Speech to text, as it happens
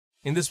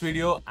In this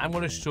video, I'm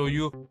going to show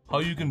you how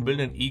you can build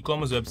an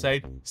e-commerce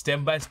website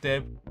step by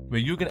step where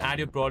you can add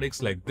your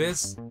products like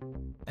this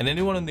and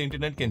anyone on the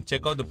internet can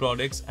check out the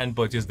products and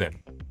purchase them.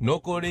 No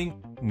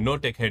coding, no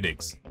tech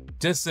headaches.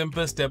 Just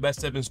simple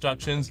step-by-step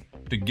instructions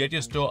to get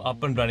your store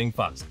up and running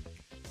fast.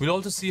 We'll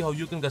also see how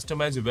you can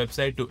customize your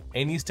website to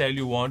any style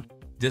you want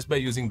just by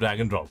using drag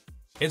and drop.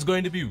 It's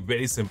going to be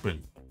very simple.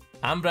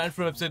 I'm Brian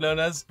from Website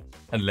Learners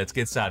and let's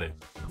get started.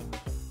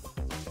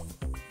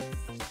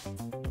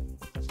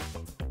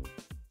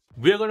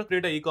 We are going to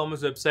create an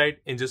e-commerce website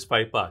in just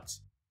 5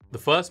 parts. The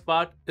first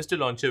part is to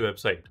launch your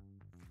website.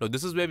 Now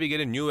this is where we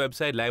get a new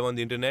website live on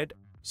the internet.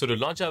 So to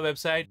launch our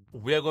website,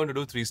 we are going to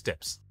do 3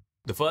 steps.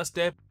 The first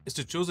step is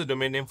to choose a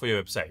domain name for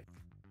your website.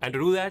 And to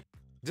do that,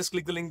 just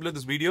click the link below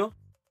this video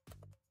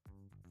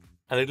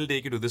and it will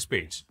take you to this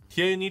page.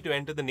 Here you need to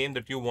enter the name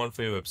that you want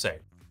for your website.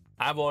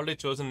 I've already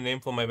chosen a name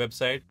for my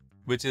website,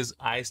 which is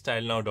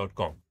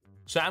istylenow.com.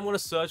 So I'm going to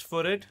search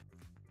for it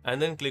and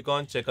then click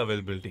on check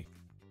availability.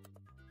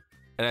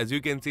 And as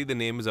you can see, the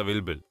name is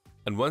available.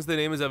 And once the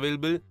name is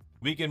available,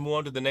 we can move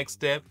on to the next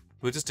step,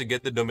 which is to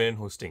get the domain and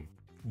hosting.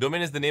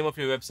 Domain is the name of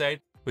your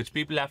website, which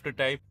people have to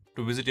type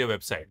to visit your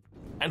website.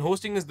 And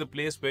hosting is the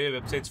place where your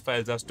website's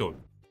files are stored.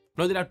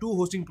 Now there are 2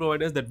 hosting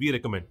providers that we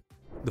recommend.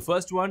 The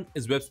first one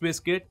is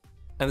Webspacekit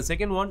and the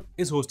second one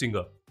is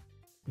Hostinger.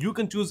 You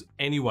can choose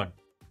any one.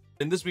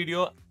 In this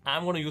video,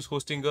 I'm going to use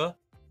Hostinger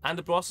and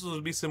the process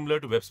will be similar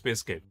to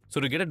Webspacekit. So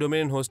to get a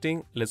domain and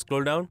hosting, let's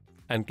scroll down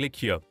and click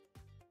here.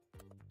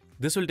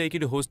 This will take you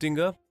to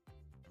Hostinger.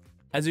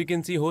 As you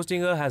can see,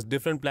 Hostinger has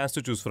different plans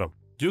to choose from.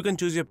 You can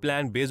choose your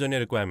plan based on your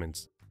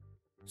requirements.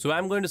 So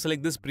I'm going to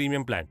select this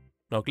premium plan.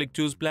 Now click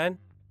choose plan.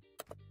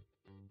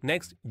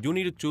 Next, you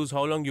need to choose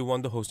how long you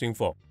want the hosting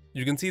for.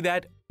 You can see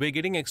that we're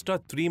getting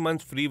extra 3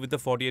 months free with the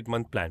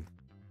 48-month plan.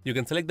 You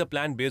can select the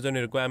plan based on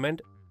your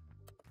requirement.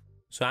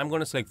 So I'm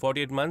going to select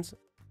 48 months.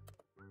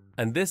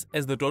 And this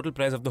is the total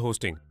price of the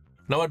hosting.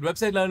 Now at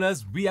Website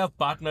Learners, we have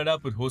partnered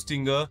up with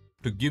Hostinger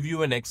to give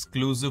you an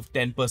exclusive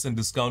 10%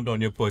 discount on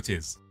your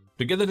purchase.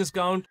 To get the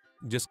discount,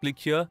 just click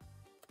here,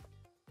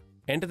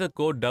 enter the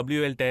code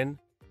WL10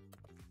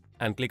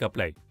 and click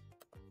apply.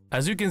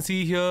 As you can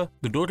see here,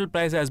 the total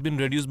price has been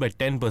reduced by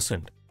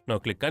 10%. Now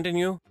click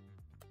continue,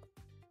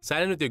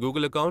 sign in with your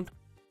Google account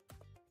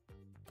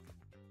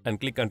and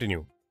click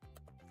continue.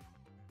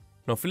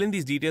 Now fill in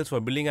these details for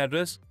billing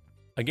address,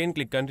 again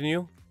click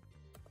continue.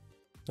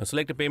 Now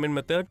select a payment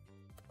method,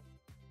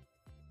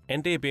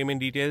 enter your payment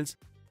details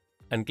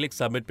and click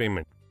submit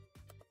payment.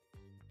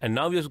 And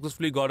now we have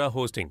successfully got our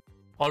hosting.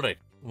 Alright,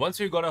 once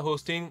we got our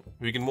hosting,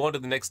 we can move on to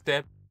the next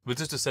step, which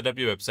is to set up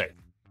your website.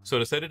 So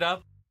to set it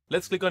up,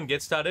 let's click on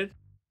get started.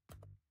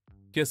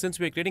 Here, since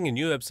we're creating a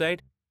new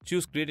website,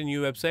 choose create a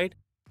new website.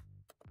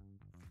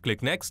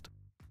 Click next.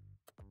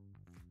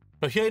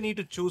 Now here you need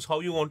to choose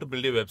how you want to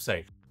build your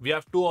website. We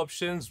have 2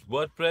 options,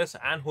 WordPress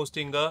and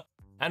Hostinger.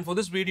 And for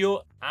this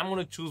video, I'm going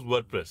to choose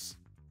WordPress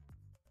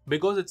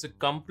because it's a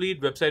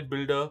complete website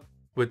builder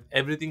with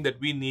everything that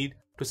we need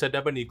to set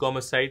up an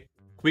e-commerce site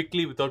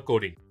quickly without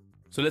coding.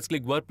 So let's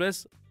click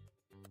WordPress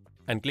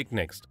and click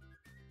next.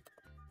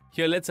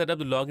 Here let's set up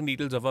the login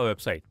details of our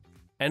website.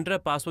 Enter a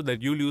password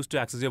that you'll use to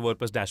access your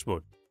WordPress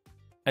dashboard.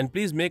 And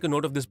please make a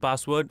note of this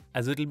password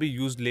as it will be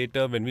used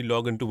later when we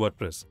log into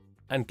WordPress.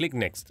 And click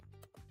next.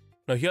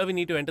 Now here we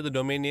need to enter the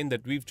domain name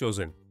that we've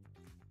chosen.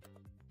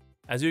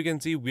 As you can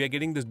see, we are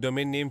getting this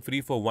domain name free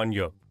for 1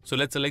 year. So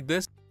let's select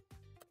this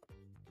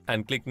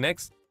and click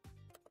next.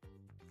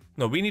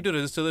 Now we need to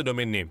register the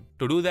domain name.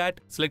 To do that,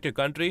 select your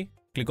country,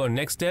 click on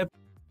next step.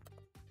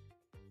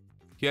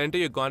 Here enter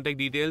your contact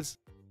details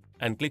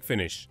and click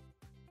finish.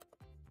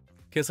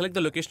 Here select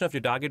the location of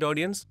your target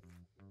audience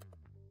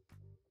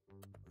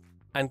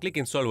and click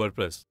install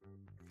WordPress.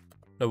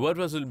 Now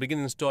WordPress will begin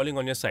installing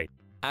on your site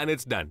and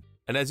it's done.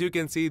 And as you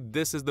can see,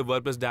 this is the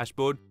WordPress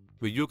dashboard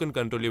where you can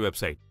control your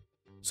website.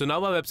 So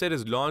now our website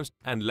is launched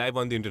and live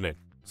on the internet.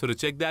 So to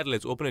check that,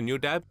 let's open a new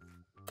tab,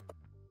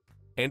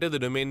 enter the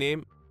domain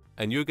name,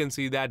 and you can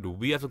see that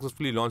we have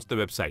successfully launched the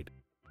website.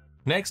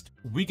 Next,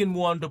 we can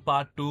move on to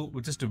part 2,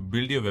 which is to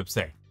build your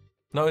website.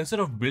 Now, instead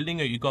of building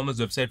your e-commerce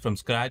website from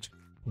scratch,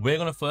 we're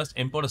going to first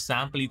import a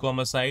sample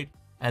e-commerce site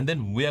and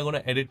then we are going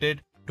to edit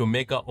it to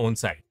make our own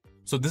site.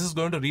 So this is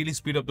going to really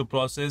speed up the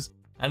process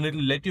and it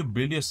will let you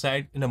build your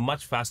site in a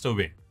much faster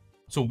way.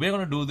 So we're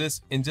going to do this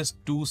in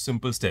just 2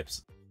 simple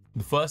steps.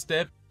 The first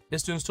step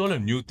is to install a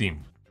new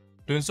theme.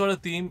 To install a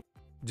theme,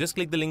 just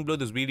click the link below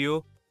this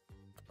video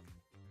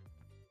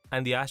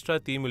and the Astra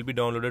theme will be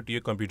downloaded to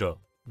your computer.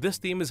 This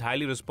theme is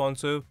highly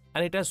responsive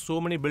and it has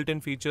so many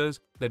built-in features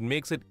that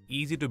makes it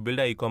easy to build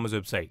our e-commerce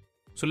website.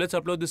 So let's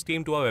upload this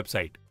theme to our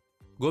website.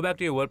 Go back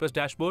to your WordPress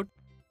dashboard,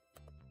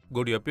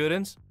 go to your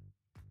appearance,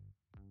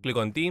 click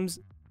on themes,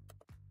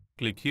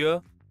 click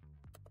here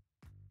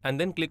and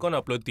then click on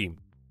upload theme.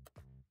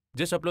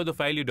 Just upload the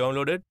file you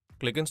downloaded,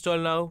 click install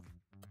now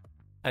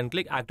and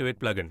click activate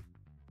plugin.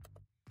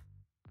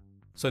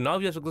 So now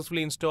we have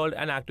successfully installed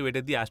and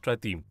activated the Astra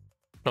theme.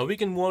 Now we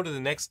can move on to the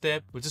next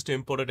step, which is to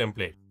import a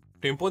template.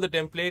 To import the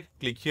template,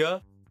 click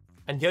here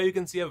And here you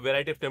can see a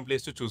variety of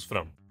templates to choose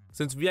from.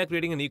 Since we are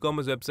creating an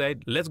e-commerce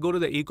website, let's go to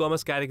the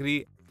e-commerce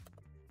category.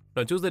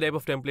 Now choose the type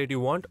of template you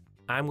want.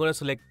 I'm going to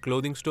select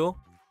clothing store.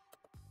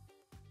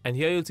 And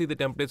here you'll see the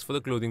templates for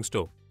the clothing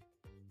store.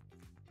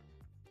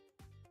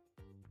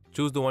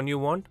 Choose the one you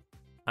want.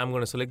 I'm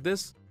going to select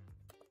this.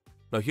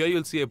 Now here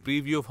you'll see a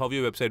preview of how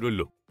your website will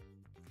look.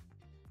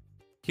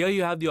 Here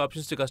you have the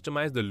options to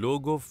customize the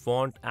logo,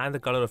 font, and the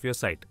color of your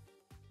site.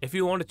 If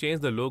you want to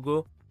change the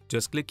logo,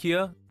 just click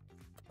here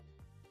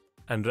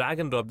and drag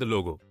and drop the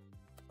logo.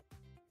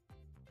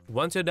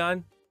 Once you're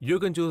done, you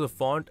can choose a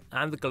font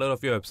and the color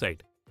of your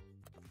website.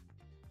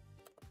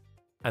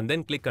 And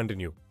then click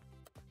continue.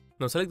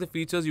 Now select the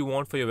features you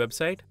want for your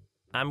website.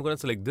 I'm going to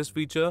select this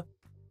feature.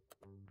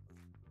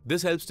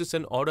 This helps to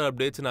send order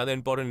updates and other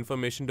important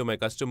information to my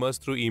customers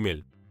through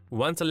email.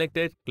 Once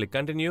selected, click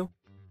continue.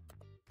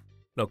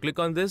 Now click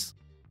on this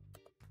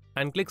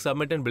and click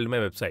submit and build my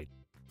website.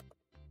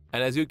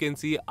 And as you can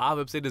see, our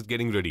website is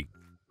getting ready.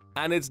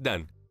 And it's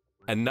done.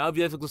 And now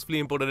we have successfully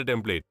imported a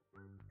template.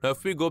 Now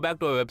if we go back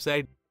to our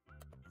website,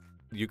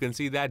 you can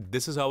see that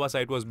this is how our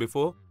site was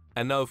before.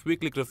 And now if we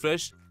click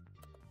refresh,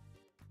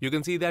 you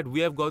can see that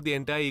we have got the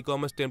entire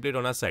e-commerce template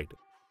on our site.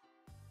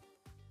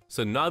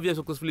 So now we have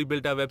successfully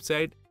built our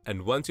website,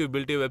 and once you've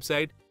built your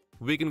website,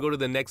 we can go to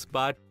the next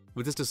part,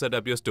 which is to set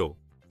up your store.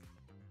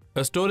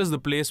 A store is the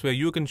place where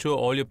you can show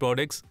all your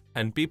products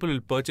and people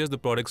will purchase the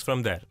products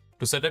from there.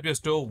 To set up your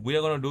store, we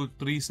are going to do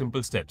 3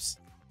 simple steps.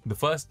 The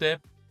first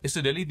step is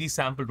to delete these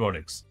sample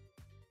products.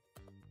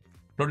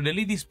 Now to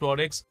delete these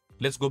products,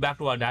 let's go back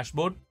to our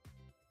dashboard.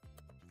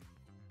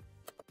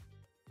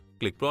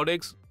 Click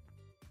products.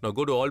 Now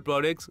go to all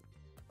products.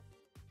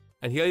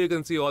 And here you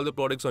can see all the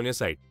products on your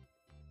site.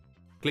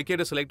 Click here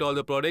to select all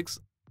the products.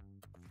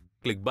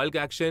 Click bulk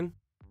action.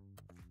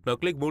 Now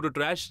click move to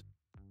trash.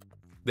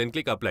 Then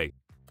click apply.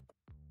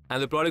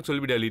 And the products will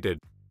be deleted.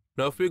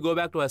 Now if we go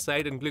back to our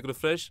site and click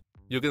refresh,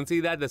 you can see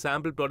that the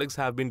sample products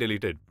have been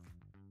deleted.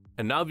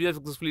 And now we have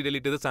successfully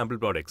deleted the sample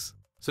products.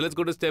 So let's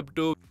go to step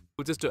 2,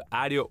 which is to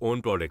add your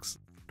own products.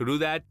 To do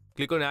that,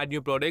 click on add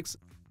new products.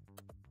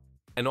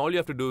 And all you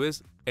have to do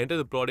is enter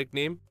the product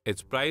name,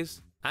 its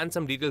price, and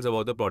some details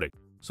about the product.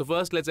 So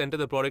first let's enter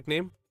the product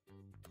name.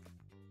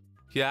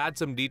 Here add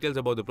some details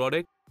about the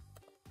product.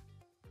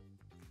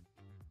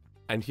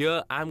 And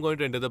here I'm going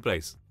to enter the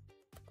price.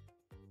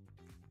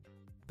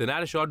 Then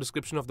add a short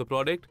description of the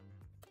product.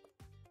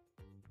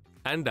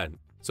 And done.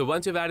 So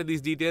once you've added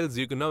these details,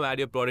 you can now add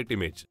your product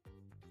image.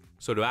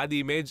 So to add the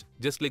image,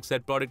 just click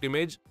set product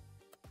image.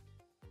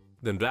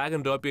 Then drag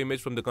and drop your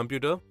image from the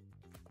computer.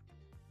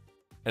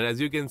 And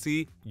as you can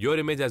see, your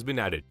image has been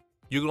added.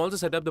 You can also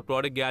set up the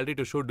product gallery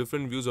to show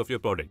different views of your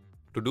product.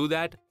 To do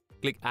that,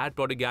 click add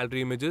product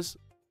gallery images.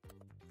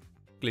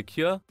 Click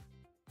here.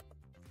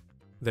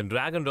 Then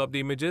drag and drop the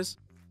images.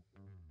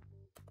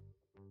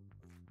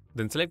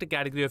 Then select a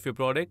category of your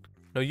product.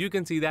 Now you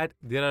can see that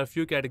there are a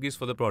few categories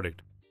for the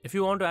product. If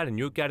you want to add a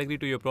new category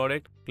to your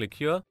product, click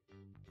here.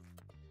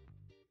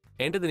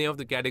 Enter the name of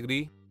the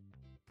category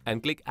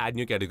and click add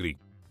new category.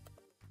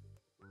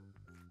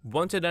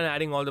 Once you're done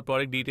adding all the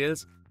product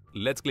details,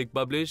 let's click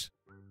publish.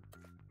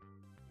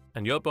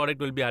 And your product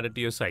will be added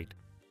to your site.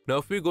 Now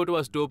if we go to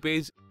our store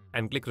page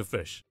and click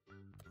refresh,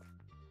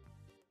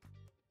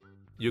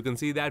 you can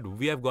see that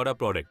we have got our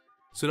product.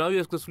 So now we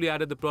have successfully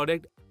added the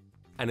product,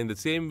 and in the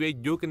same way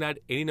you can add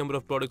any number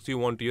of products you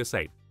want to your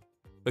site.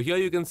 Now here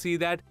you can see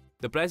that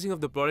the pricing of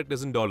the product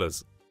is in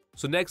dollars.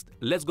 So next,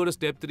 let's go to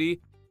step 3,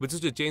 which is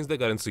to change the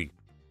currency.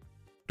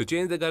 To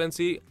change the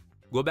currency,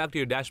 go back to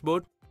your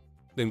dashboard,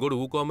 then go to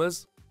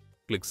WooCommerce,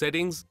 click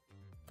settings,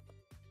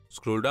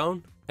 scroll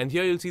down, and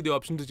here you'll see the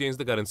option to change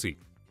the currency.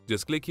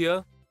 Just click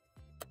here,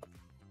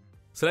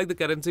 select the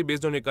currency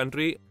based on your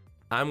country.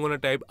 I'm going to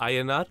type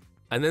INR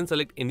and then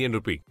select Indian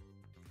Rupee.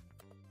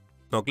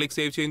 Now click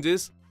Save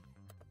Changes.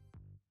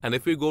 And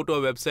if we go to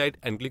our website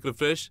and click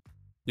refresh,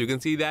 you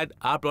can see that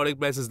our product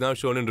price is now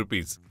shown in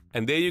rupees.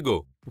 And there you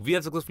go. We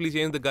have successfully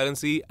changed the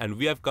currency and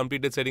we have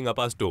completed setting up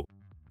our store.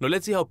 Now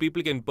let's see how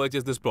people can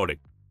purchase this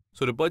product.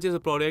 So to purchase a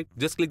product,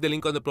 just click the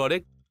link on the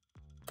product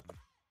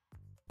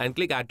and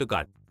click add to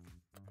cart.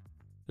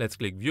 Let's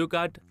click view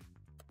cart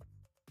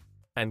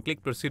and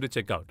click proceed to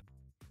checkout.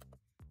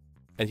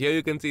 And here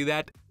you can see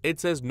that it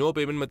says no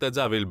payment methods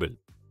are available.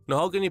 Now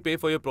how can you pay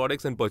for your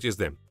products and purchase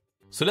them?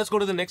 So let's go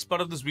to the next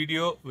part of this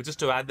video, which is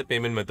to add the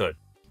payment method.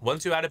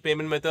 Once you add a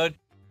payment method,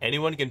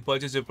 anyone can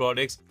purchase your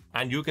products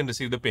and you can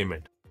receive the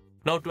payment.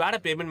 Now to add a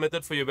payment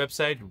method for your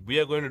website, we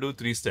are going to do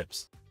 3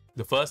 steps.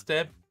 The first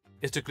step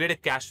is to create a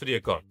Cashfree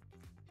account.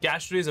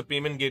 Cashfree is a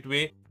payment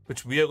gateway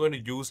which we are going to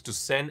use to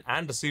send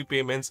and receive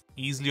payments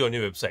easily on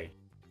your website.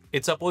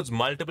 It supports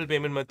multiple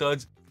payment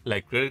methods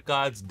like credit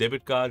cards,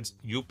 debit cards,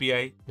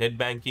 UPI, net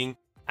banking,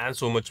 and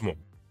so much more.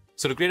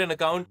 So to create an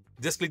account,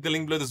 just click the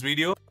link below this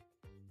video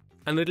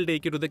and it will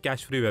take you to the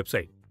Cashfree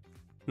website.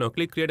 Now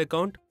click create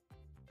account,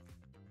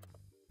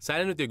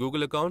 sign in with your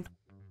Google account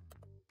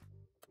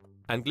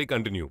and click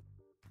continue.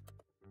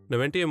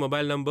 Now enter your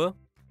mobile number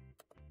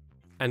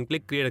and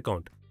click create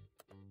account.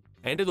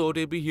 Enter the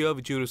OTP here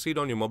which you received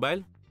on your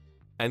mobile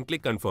and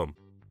click confirm.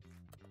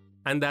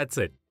 And that's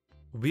it.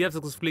 We have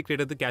successfully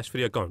created the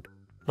Cashfree account.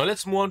 Now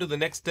let's move on to the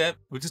next step,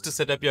 which is to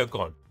set up your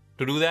account.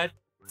 To do that,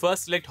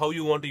 first select how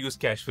you want to use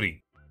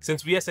Cashfree.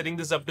 Since we are setting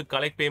this up to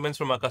collect payments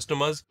from our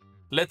customers,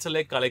 let's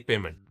select collect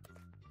payment.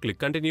 Click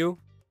continue.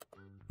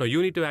 Now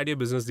you need to add your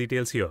business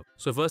details here.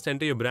 So first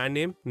enter your brand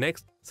name.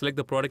 Next, select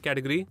the product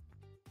category.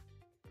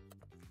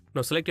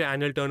 Now select your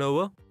annual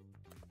turnover.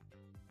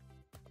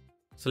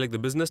 Select the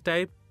business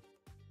type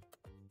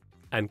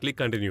and click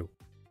continue.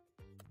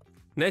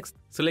 Next,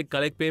 select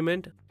collect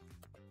payment.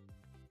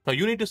 Now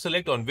you need to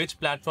select on which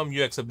platform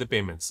you accept the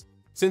payments.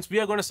 Since we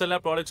are going to sell our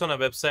products on our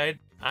website,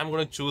 I'm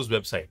going to choose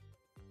website.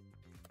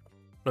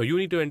 Now you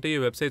need to enter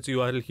your website's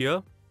URL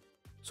here.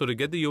 So to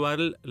get the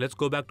URL, let's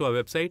go back to our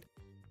website.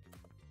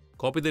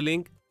 Copy the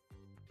link.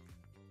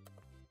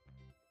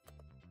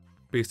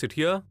 Paste it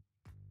here.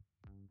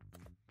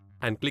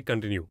 And click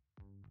continue.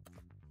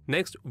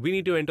 Next, we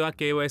need to enter our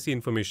KYC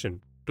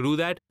information. To do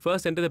that,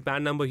 first enter the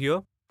PAN number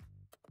here.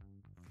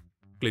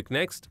 Click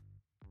next.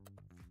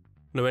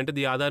 Now enter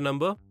the Aadhaar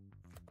number.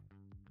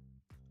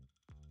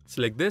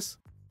 Select this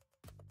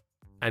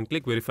and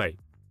click verify.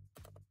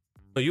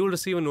 Now you will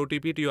receive an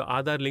OTP to your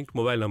Aadhaar linked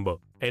mobile number.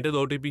 Enter the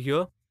OTP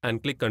here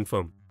and click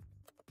confirm.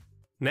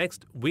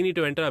 Next, we need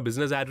to enter our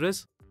business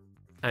address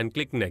and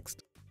click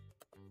next.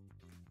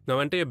 Now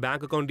enter your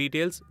bank account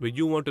details where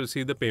you want to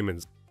receive the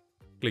payments.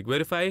 Click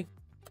verify.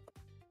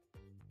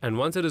 And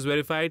once it is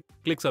verified,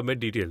 click submit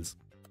details.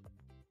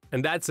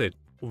 And that's it.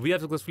 We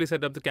have successfully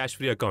set up the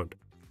Cashfree account.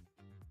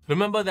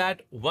 Remember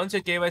that once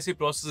your KYC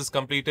process is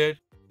completed,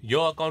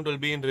 your account will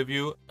be in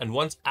review, and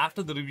once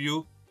after the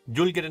review,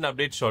 you'll get an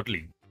update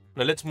shortly.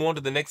 Now let's move on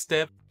to the next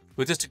step,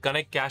 which is to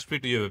connect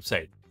Cashfree to your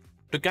website.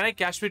 To connect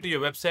Cashfree to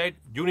your website,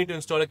 you need to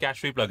install a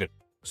Cashfree plugin.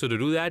 So to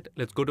do that,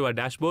 let's go to our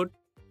dashboard,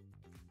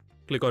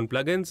 click on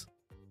plugins,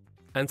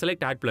 and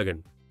select add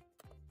plugin.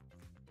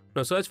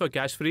 Now search for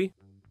Cashfree.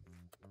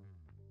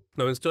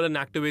 Now install and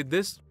activate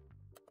this.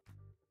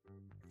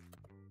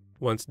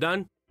 Once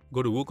done,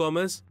 go to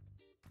WooCommerce,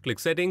 click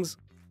settings,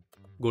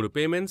 go to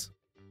payments,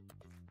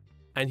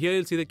 and here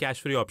you'll see the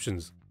Cashfree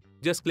options.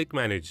 Just click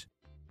manage.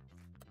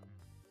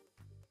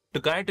 To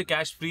connect to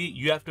Cashfree,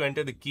 you have to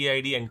enter the key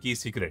ID and key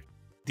secret.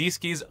 These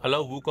keys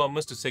allow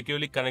WooCommerce to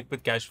securely connect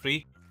with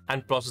Cashfree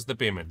and process the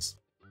payments.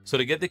 So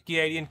to get the key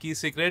ID and key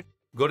secret,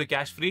 go to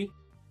Cashfree.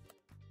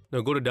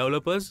 Now go to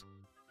developers,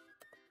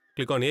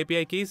 click on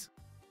API keys,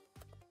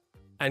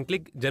 and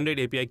click generate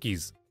API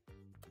keys.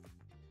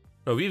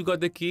 Now we've got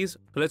the keys,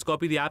 so let's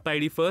copy the app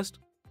ID first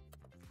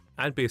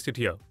and paste it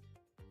here.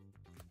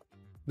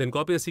 Then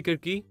copy the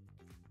secret key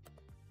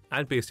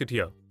and paste it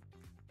here.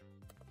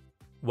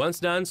 Once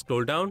done,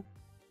 scroll down,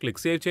 click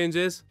Save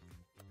Changes.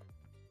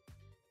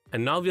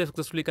 And now we have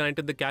successfully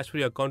connected the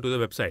Cashfree account to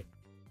the website.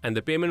 And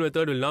the payment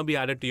method will now be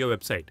added to your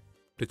website.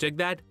 To check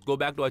that, go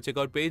back to our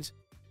checkout page.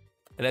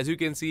 And as you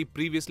can see,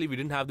 previously we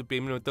didn't have the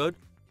payment method.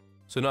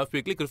 So now if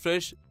we click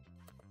refresh,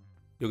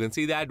 you can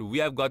see that we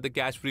have got the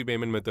Cashfree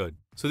payment method.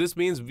 So this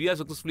means we have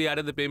successfully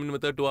added the payment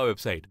method to our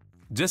website.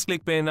 Just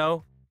click Pay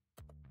Now,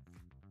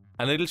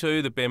 and it will show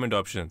you the payment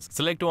options.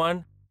 Select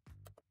one,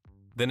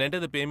 then enter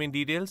the payment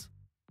details,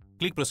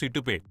 click Proceed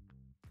to Pay.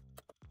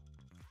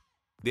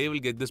 They will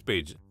get this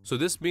page. So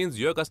this means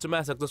your customer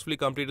has successfully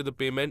completed the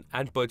payment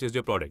and purchased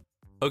your product.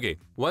 Okay,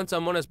 once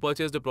someone has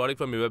purchased the product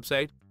from your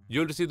website,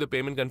 you'll receive the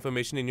payment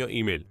confirmation in your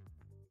email.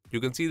 You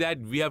can see that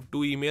we have two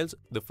emails.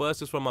 The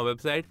first is from our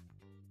website,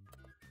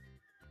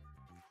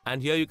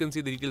 and here you can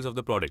see the details of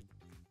the product.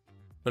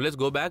 Now let's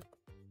go back,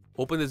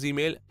 open this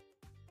email,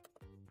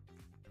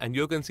 and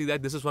you can see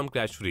that this is from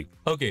Cashfree.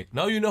 Okay,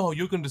 now you know how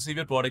you can receive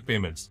your product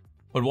payments.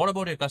 But what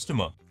about your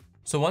customer?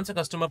 So once a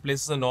customer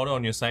places an order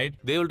on your site,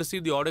 they will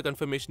receive the order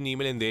confirmation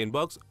email in their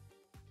inbox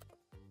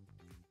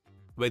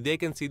where they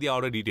can see the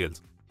order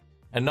details.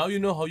 And now you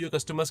know how your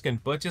customers can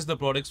purchase the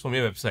products from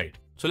your website.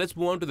 So let's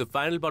move on to the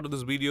final part of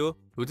this video,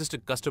 which is to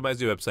customize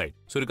your website.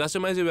 So to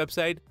customize your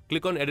website,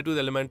 click on Edit with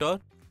Elementor,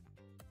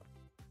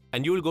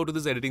 and you will go to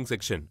this editing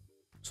section.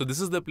 So this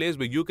is the place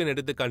where you can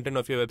edit the content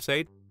of your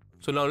website.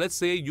 So now let's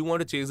say you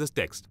want to change this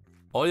text.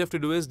 All you have to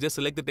do is just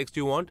select the text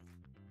you want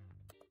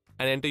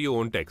and enter your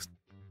own text.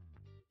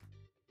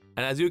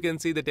 And as you can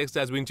see, the text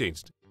has been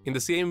changed. In the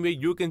same way,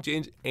 you can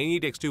change any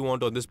text you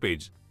want on this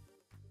page.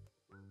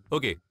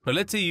 Okay, now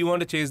let's say you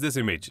want to change this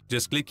image.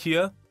 Just click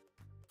here,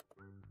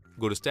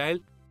 go to Style,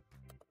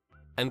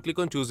 and click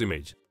on Choose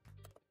Image.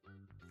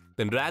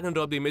 Then drag and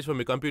drop the image from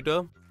your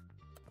computer,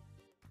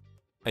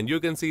 and you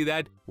can see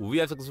that we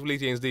have successfully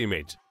changed the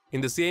image. In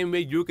the same way,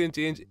 you can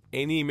change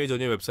any image on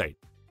your website.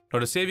 Now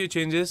to save your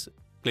changes,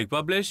 click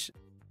Publish,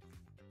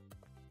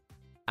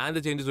 and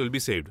the changes will be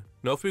saved.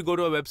 Now if we go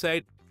to our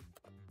website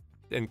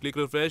and click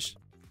refresh,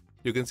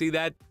 you can see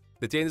that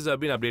the changes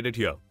have been updated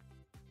here.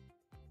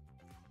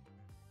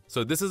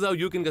 So this is how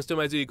you can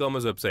customize your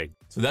e-commerce website.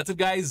 So that's it,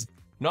 guys.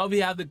 Now we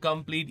have the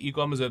complete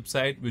e-commerce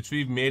website, which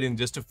we've made in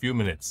just a few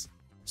minutes.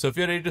 So if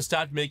you're ready to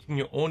start making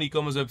your own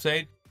e-commerce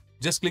website,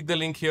 just click the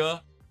link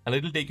here and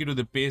it'll take you to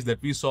the page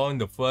that we saw in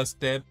the first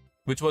step,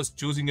 which was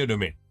choosing your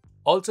domain.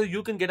 Also,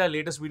 you can get our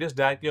latest videos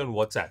directly on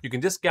WhatsApp. You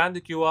can just scan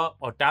the QR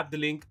or tap the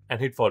link and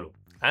hit follow.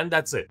 And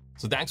that's it.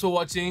 So thanks for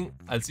watching.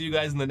 I'll see you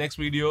guys in the next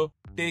video.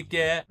 Take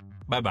care.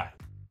 Bye-bye.